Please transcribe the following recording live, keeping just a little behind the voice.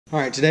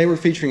Alright, today we're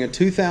featuring a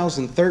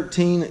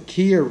 2013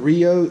 Kia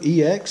Rio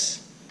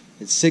EX.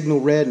 It's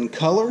signal red in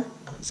color.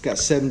 It's got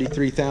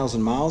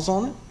 73,000 miles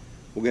on it.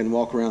 We'll go ahead and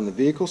walk around the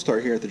vehicle.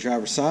 Start here at the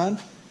driver's side.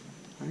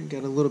 Alright,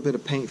 got a little bit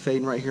of paint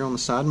fading right here on the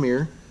side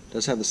mirror.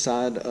 Does have the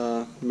side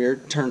mirror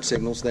turn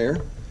signals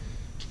there.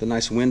 The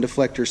nice wind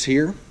deflectors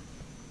here.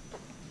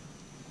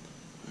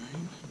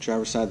 Alright,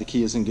 driver's side of the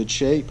Kia is in good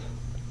shape.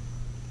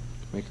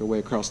 Make our way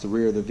across the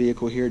rear of the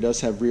vehicle here. It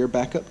does have rear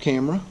backup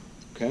camera.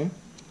 Okay.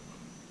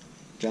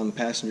 Down the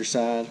passenger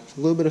side, a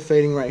little bit of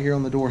fading right here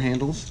on the door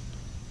handles.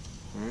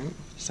 Alright,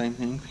 same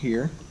thing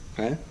here.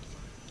 Okay,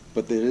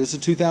 but it is a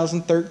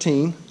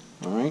 2013.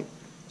 Alright,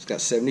 it's got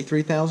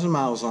 73,000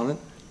 miles on it.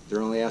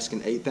 They're only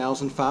asking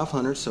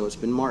 $8,500, so it's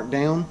been marked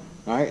down.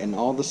 Alright, and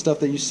all the stuff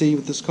that you see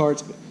with this car,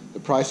 the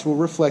price will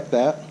reflect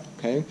that.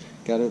 Okay,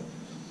 got a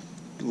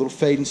little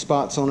fading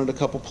spots on it a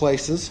couple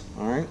places.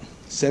 Alright,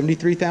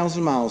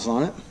 73,000 miles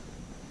on it.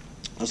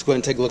 Let's go ahead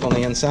and take a look on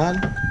the inside.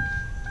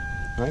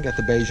 Alright, got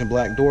the beige and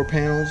black door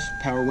panels,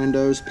 power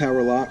windows,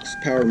 power locks,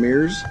 power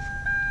mirrors.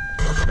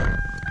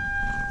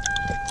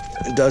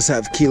 It does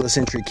have keyless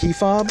entry key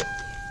fob. Go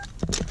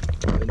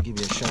ahead and give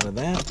you a shot of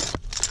that.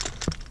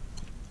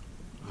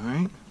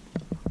 Alright,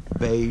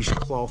 beige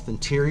cloth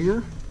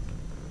interior.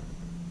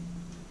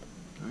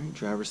 Alright,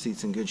 driver's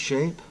seat's in good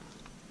shape.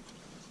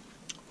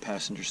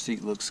 Passenger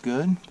seat looks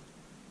good.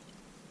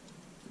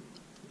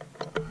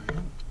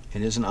 Alright.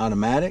 It is an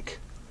automatic.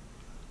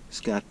 It's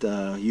got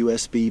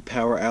USB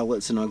power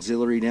outlets and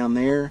auxiliary down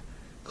there,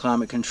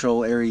 climate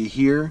control area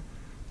here,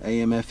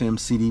 AM, FM,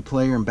 CD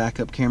player, and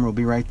backup camera will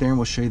be right there, and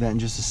we'll show you that in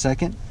just a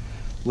second.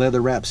 Leather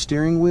wrapped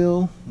steering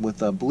wheel with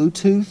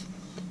Bluetooth.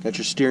 Got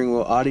your steering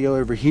wheel audio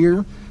over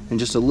here, and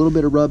just a little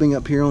bit of rubbing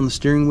up here on the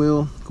steering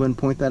wheel. Go ahead and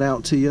point that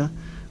out to you.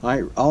 All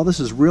right, all this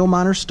is real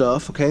minor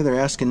stuff. Okay, they're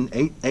asking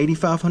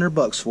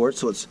 $8,500 for it,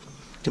 so it's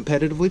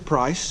competitively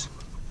priced.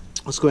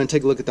 Let's go ahead and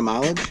take a look at the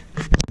mileage.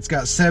 It's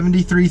got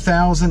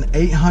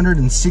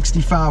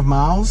 73,865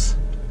 miles.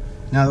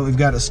 Now that we've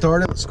got it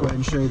started, let's go ahead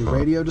and show you the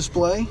radio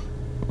display.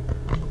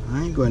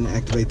 Alright, go ahead and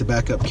activate the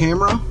backup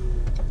camera.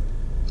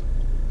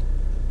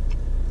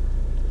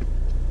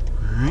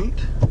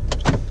 Alright.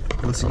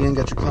 Once again,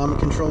 got your climate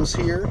controls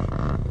here.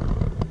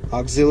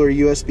 Auxiliary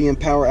USB and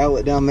power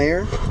outlet down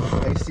there.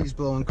 AC's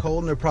blowing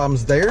cold, no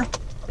problems there.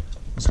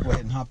 Let's go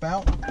ahead and hop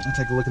out and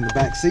take a look in the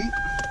back seat.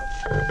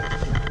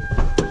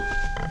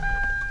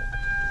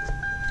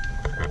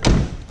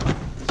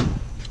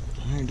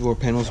 Door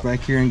panels back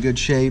here in good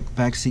shape.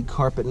 Back seat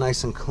carpet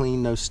nice and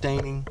clean, no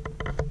staining.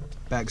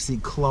 Back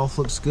seat cloth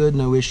looks good,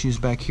 no issues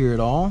back here at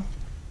all.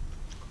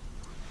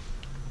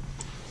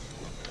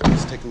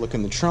 Let's take a look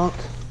in the trunk.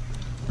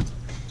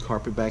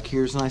 Carpet back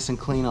here is nice and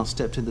clean. I'll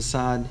step to the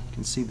side. You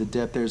can see the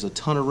depth. There's a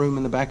ton of room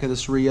in the back of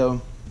this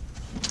Rio.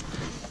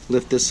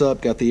 Lift this up.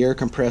 Got the air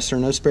compressor.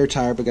 No spare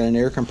tire, but got an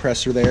air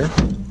compressor there.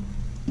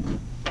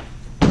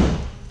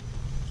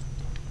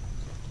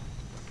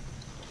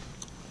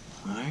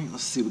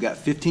 Let's see, we got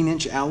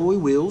 15-inch alloy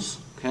wheels.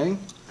 Okay,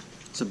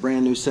 it's a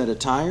brand new set of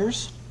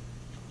tires.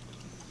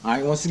 All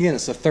right, once again,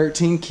 it's a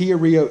 13 Kia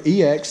Rio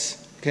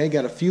EX. Okay,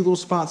 got a few little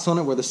spots on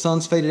it where the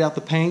sun's faded out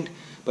the paint,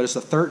 but it's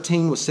a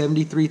 13 with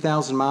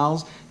 73,000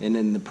 miles, and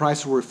then the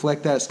price will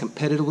reflect that. It's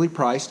competitively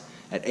priced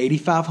at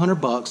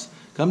 $8,500.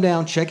 Come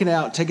down, check it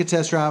out, take a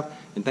test drive,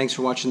 and thanks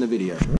for watching the video.